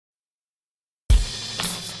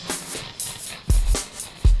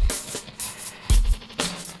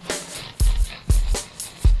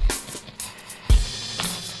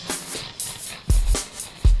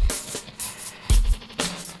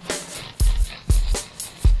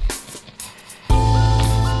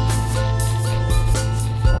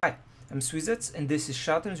I'm Swizets and this is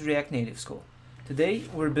Shouten's React Native School. Today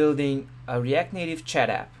we're building a React Native chat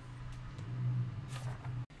app.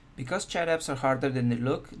 Because chat apps are harder than they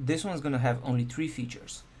look, this one's going to have only 3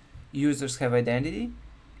 features. Users have identity,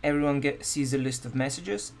 everyone sees a list of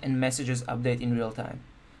messages, and messages update in real time.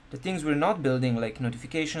 The things we're not building, like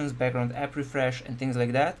notifications, background app refresh, and things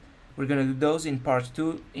like that, we're going to do those in part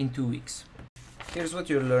 2 in 2 weeks. Here's what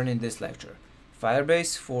you'll learn in this lecture.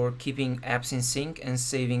 Firebase for keeping apps in sync and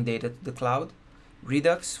saving data to the cloud.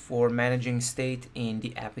 Redux for managing state in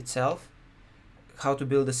the app itself. How to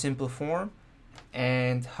build a simple form.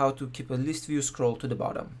 And how to keep a list view scroll to the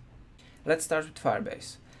bottom. Let's start with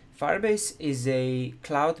Firebase. Firebase is a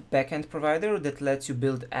cloud backend provider that lets you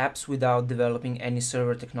build apps without developing any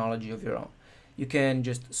server technology of your own. You can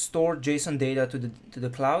just store JSON data to the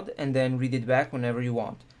cloud and then read it back whenever you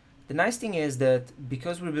want. The nice thing is that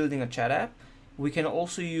because we're building a chat app, we can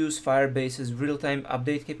also use Firebase's real-time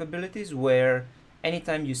update capabilities where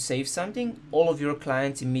anytime you save something, all of your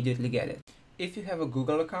clients immediately get it. If you have a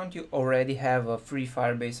Google account, you already have a free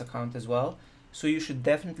Firebase account as well, so you should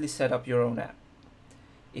definitely set up your own app.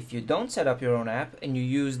 If you don't set up your own app and you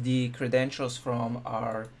use the credentials from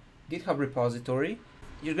our GitHub repository,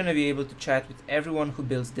 you're going to be able to chat with everyone who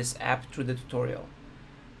builds this app through the tutorial.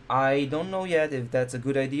 I don't know yet if that's a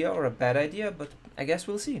good idea or a bad idea, but I guess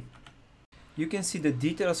we'll see. You can see the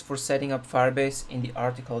details for setting up Firebase in the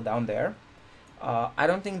article down there. I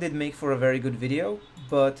don't think they'd make for a very good video,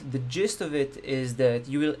 but the gist of it is that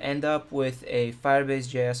you will end up with a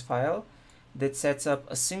Firebase.js file that sets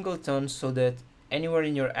up a singleton so that anywhere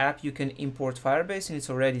in your app you can import Firebase and it's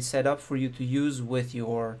already set up for you to use with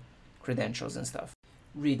your credentials and stuff.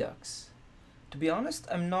 Redux. To be honest,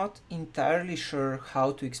 I'm not entirely sure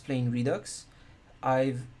how to explain Redux.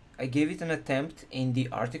 I gave it an attempt in the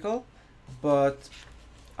article, but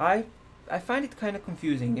I find it kind of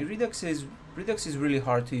confusing. Redux is really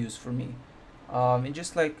hard to use for me. It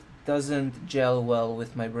just doesn't gel well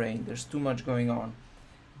with my brain. There's too much going on.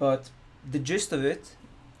 But the gist of it,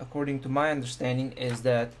 according to my understanding, is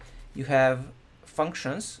that you have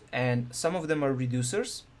functions and some of them are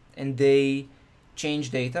reducers and they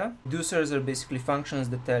change data. Reducers are basically functions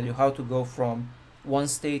that tell you how to go from one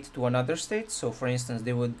state to another state. So for instance,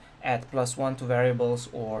 they would add +1 to variables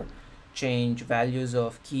or change values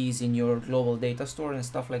of keys in your global data store and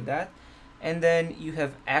stuff like that. And then you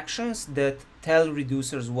have actions that tell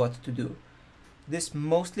reducers what to do. This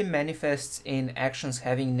mostly manifests in actions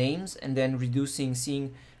having names and then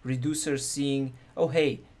reducers seeing, oh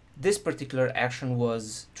hey, this particular action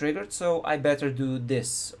was triggered, so I better do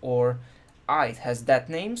this, or it has that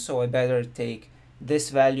name, so I better take this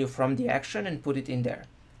value from the action and put it in there.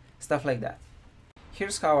 Stuff like that.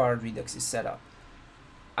 Here's how our Redux is set up.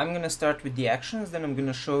 I'm going to start with the actions, then I'm going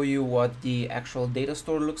to show you what the actual data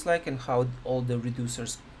store looks like and how all the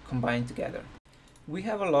reducers combine together. We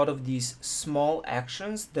have a lot of these small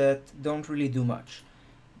actions that don't really do much.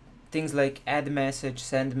 Things like add message,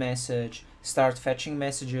 send message, start fetching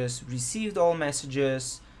messages, received all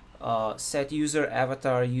messages, set user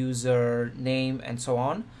avatar, user name, and so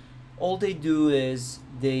on. All they do is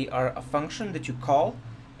they are a function that you call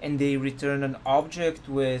and they return an object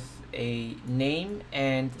with a name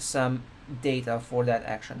and some data for that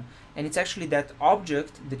action. And it's actually that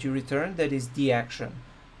object that you return that is the action.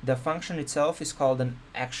 The function itself is called an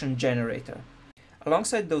action generator.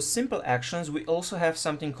 Alongside those simple actions, we also have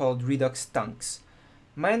something called Redux tunks.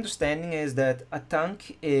 My understanding is that a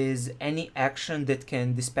tunk is any action that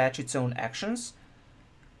can dispatch its own actions,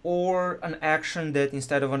 or an action that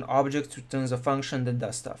instead of an object returns a function that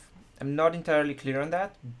does stuff. I'm not entirely clear on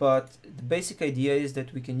that, but the basic idea is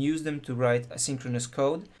that we can use them to write asynchronous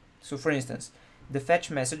code. So for instance, the fetch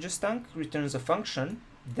messages tunk returns a function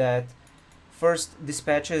that first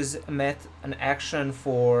dispatches an action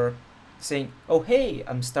for saying, oh hey,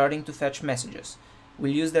 I'm starting to fetch messages.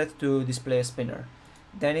 We'll use that to display a spinner.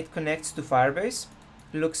 Then it connects to Firebase,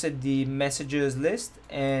 looks at the messages list,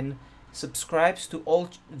 and subscribes to all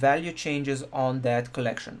value changes on that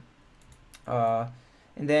collection.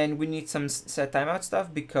 And then we need some set timeout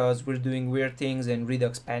stuff because we're doing weird things and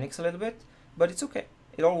Redux panics a little bit, but it's okay,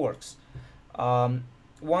 it all works.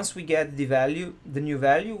 Once we get the new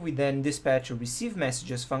value, we then dispatch a receive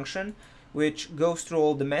messages function, which goes through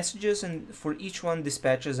all the messages and for each one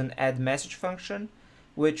dispatches an add message function,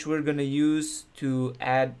 which we're going to use to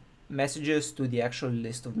add messages to the actual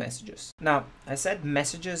list of messages. Now, I said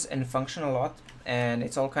messages and function a lot, and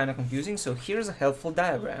it's all kind of confusing, so here's a helpful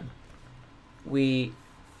diagram. We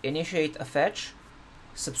initiate a fetch,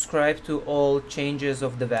 subscribe to all changes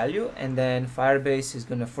of the value, and then Firebase is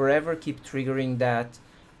going to forever keep triggering that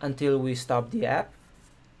until we stop the app.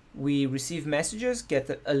 We receive messages,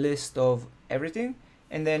 get a list of everything,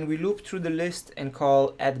 and then we loop through the list and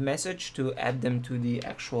call add message to add them to the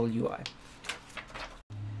actual UI.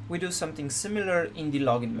 We do something similar in the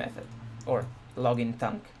login method, or login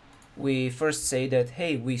tank. We first say that,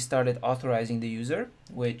 hey, we started authorizing the user,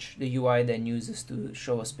 which the UI then uses to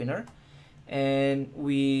show a spinner. And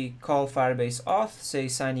we call Firebase auth, say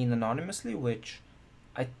sign in anonymously, which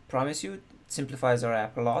I promise you simplifies our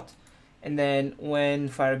app a lot. And then when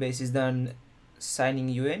Firebase is done signing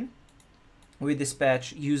you in, we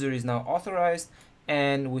dispatch user is now authorized,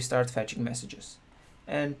 and we start fetching messages.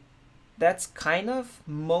 And that's kind of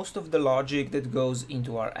most of the logic that goes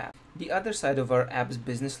into our app. The other side of our app's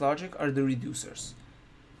business logic are the reducers.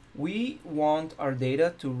 We want our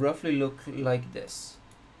data to roughly look like this.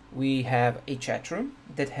 We have a chat room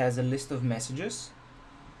that has a list of messages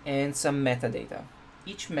and some metadata.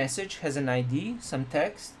 Each message has an ID, some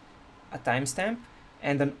text, a timestamp,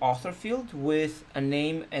 and an author field with a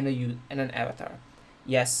name and an avatar.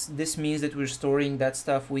 Yes, this means that we're storing that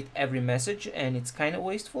stuff with every message, and it's kind of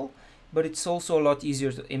wasteful, but it's also a lot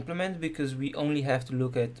easier to implement because we only have to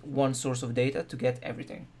look at one source of data to get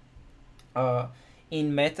everything.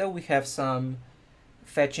 In meta, we have some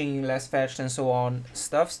fetching, less fetched, and so on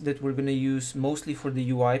stuffs that we're going to use mostly for the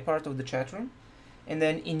UI part of the chat room. And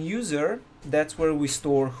then in user, that's where we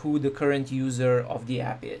store who the current user of the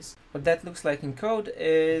app is. What that looks like in code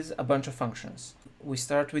is a bunch of functions. We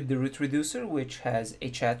start with the root reducer, which has a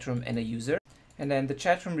chat room and a user. And then the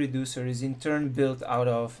chat room reducer is in turn built out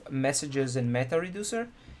of messages and meta reducer.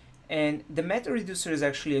 And the meta reducer is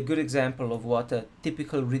actually a good example of what a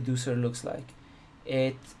typical reducer looks like.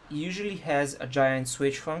 It usually has a giant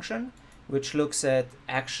switch function, which looks at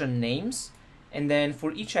action names, and then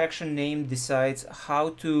for each action name decides how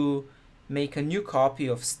to make a new copy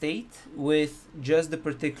of state with just the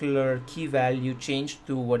particular key value changed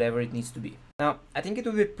to whatever it needs to be. Now, I think it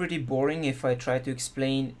would be pretty boring if I try to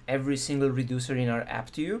explain every single reducer in our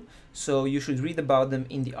app to you, so you should read about them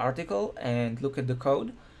in the article and look at the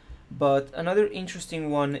code. But another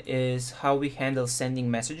interesting one is how we handle sending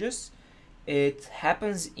messages. It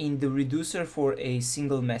happens in the reducer for a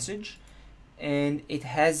single message, and it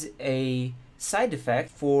has a side effect.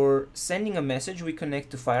 For sending a message, we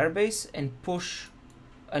connect to Firebase and push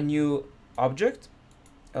a new object.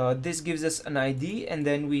 This gives us an ID, and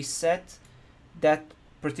then we set that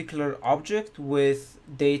particular object with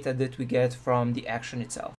data that we get from the action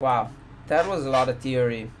itself. Wow, that was a lot of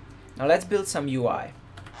theory. Now let's build some UI.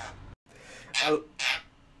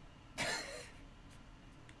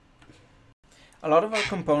 A lot of our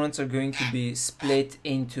components are going to be split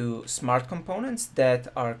into smart components that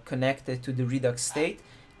are connected to the Redux state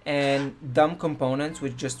and dumb components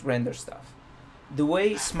which just render stuff. The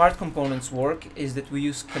way smart components work is that we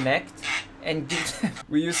use connect and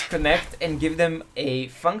give them a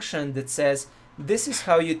function that says this is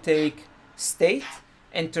how you take state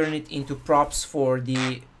and turn it into props for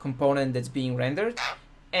the component that's being rendered,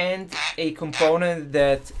 and a component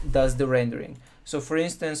that does the rendering. So for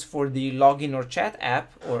instance, for the login or chat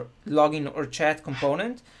app or login or chat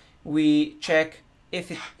component, we check if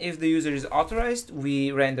the user is authorized,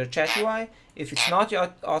 we render chat UI. If it's not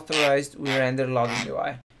yet authorized, we render login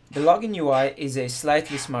UI. The login UI is a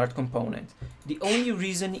slightly smart component. The only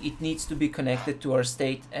reason it needs to be connected to our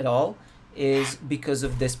state at all is because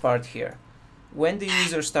of this part here. When the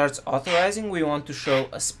user starts authorizing, we want to show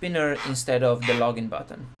a spinner instead of the login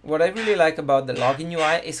button. What I really like about the login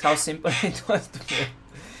UI is how simple it was to build.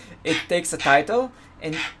 It takes a title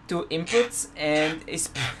and 2 inputs and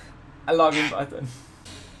a login button.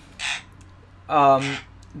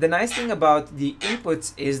 The nice thing about the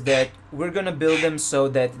inputs is that we're gonna build them so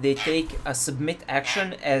that they take a submit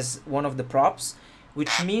action as one of the props,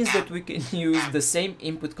 which means that we can use the same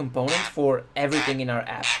input component for everything in our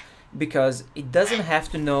app, because it doesn't have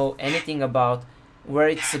to know anything about where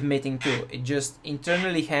it's submitting to. It just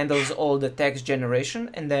internally handles all the text generation,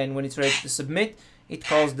 and then when it's ready to submit, it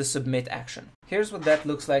calls the submit action. Here's what that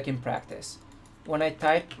looks like in practice. When I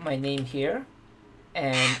type my name here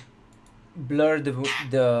and blur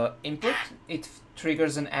the input, it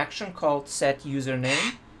triggers an action called set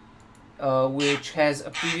username, which has a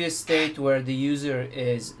previous state where the user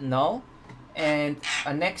is null, and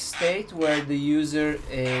a next state where the user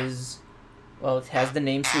is, well, it has the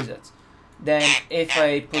name Suzette. Then if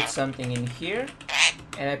I put something in here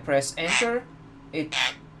and I press enter, it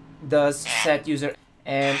does set user.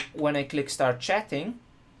 And when I click start chatting,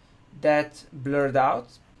 that blurred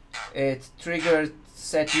out. It triggered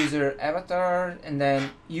set user avatar, and then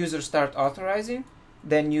user start authorizing,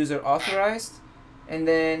 then user authorized, and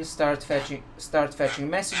then start fetching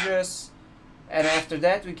messages, And after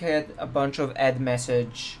that, we had a bunch of add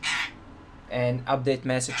message and update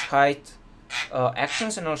message height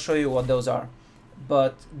actions, and I'll show you what those are.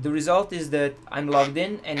 But the result is that I'm logged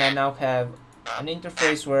in and I now have an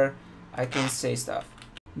interface where I can say stuff.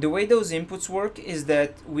 The way those inputs work is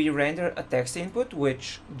that we render a text input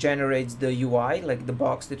which generates the UI, like the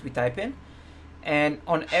box that we type in, and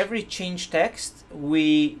on every change text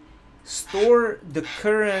we store the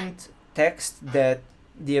current text that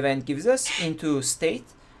the event gives us into state.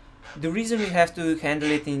 The reason we have to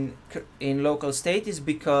handle it in local state is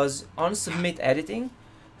because on submit editing,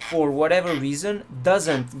 for whatever reason,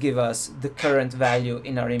 doesn't give us the current value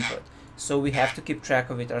in our input. So we have to keep track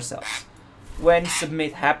of it ourselves. When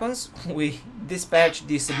submit happens, we dispatch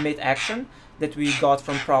the submit action that we got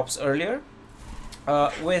from props earlier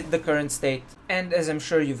with the current state. And as I'm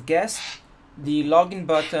sure you've guessed, the login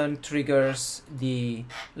button triggers the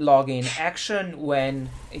login action when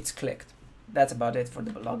it's clicked. That's about it for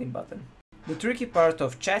the login button. The tricky part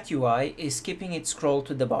of chat UI is keeping it scroll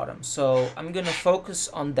to the bottom, so I'm gonna focus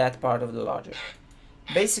on that part of the logic.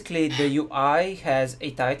 Basically, the UI has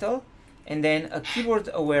a title and then a keyboard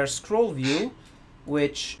aware scroll view,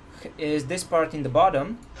 which is this part in the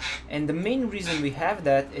bottom, and the main reason we have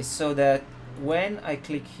that is so that when I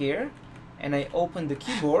click here and I open the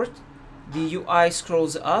keyboard, the UI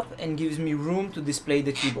scrolls up and gives me room to display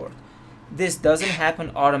the keyboard. This doesn't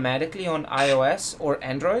happen automatically on iOS or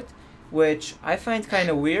Android, which I find kind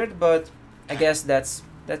of weird, but I guess that's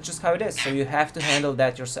just how it is, so you have to handle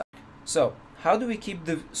that yourself. So how do we keep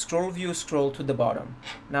the scroll view scroll to the bottom?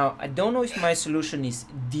 Now, I don't know if my solution is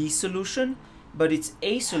the solution, but it's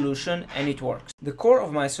a solution and it works. The core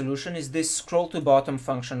of my solution is this scroll to bottom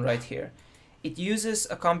function right here. It uses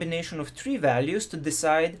a combination of 3 values to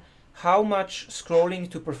decide how much scrolling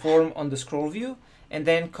to perform on the scroll view, and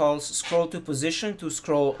then calls scroll to position to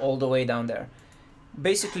scroll all the way down there.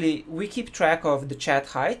 Basically, we keep track of the chat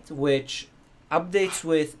height, which updates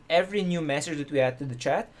with every new message that we add to the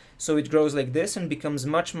chat, so it grows like this and becomes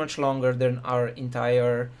much, much longer than our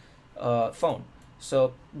entire phone.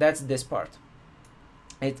 So that's this part.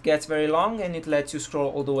 It gets very long and it lets you scroll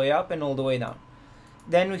all the way up and all the way down.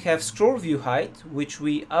 Then we have scroll view height, which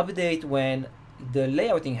we update when the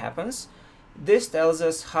layouting happens. This tells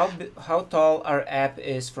us how tall our app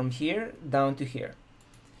is from here down to here.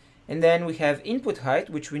 And then we have input height,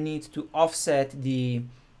 which we need to offset the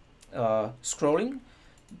scrolling,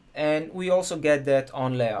 and we also get that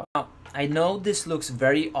on layout. Now, I know this looks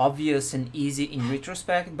very obvious and easy in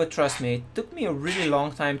retrospect, but trust me, it took me a really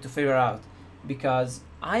long time to figure out, because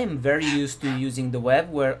I am very used to using the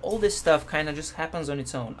web where all this stuff kind of just happens on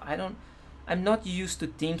its own. I'm not used to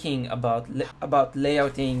thinking about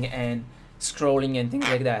layouting and scrolling and things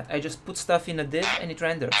like that. I just put stuff in a div and it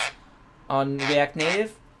renders. On React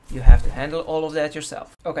Native, you have to handle all of that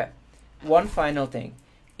yourself. Okay, one final thing.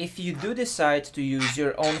 If you do decide to use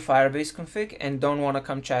your own Firebase config and don't want to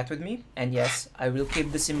come chat with me, and yes, I will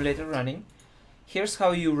keep the simulator running, here's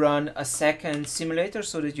how you run a second simulator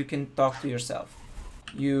so that you can talk to yourself.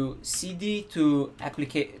 You cd to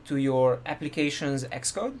your application's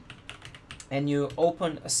Xcode, and you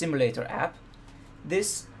open a simulator app.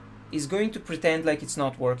 This is going to pretend like it's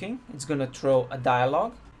not working. It's going to throw a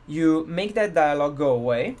dialog. You make that dialog go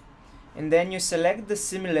away, and then you select the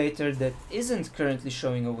simulator that isn't currently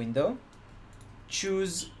showing a window,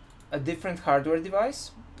 choose a different hardware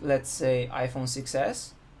device, let's say iPhone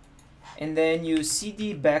 6s, and then you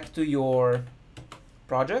cd back to your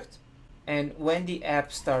project, and when the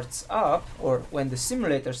app starts up, or when the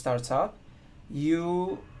simulator starts up,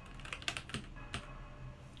 you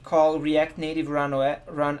call React Native run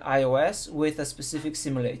iOS with a specific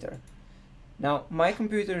simulator. Now, my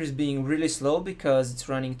computer is being really slow because it's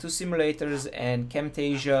running 2 simulators and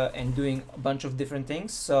Camtasia and doing a bunch of different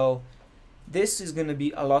things, so this is going to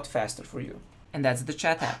be a lot faster for you. And that's the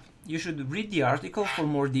chat app. You should read the article for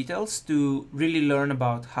more details to really learn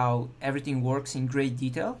about how everything works in great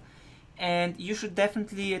detail. And you should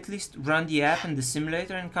definitely at least run the app and the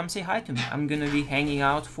simulator and come say hi to me. I'm going to be hanging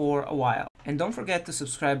out for a while. And don't forget to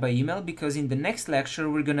subscribe by email, because in the next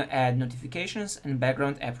lecture we're going to add notifications and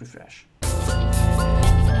background app refresh.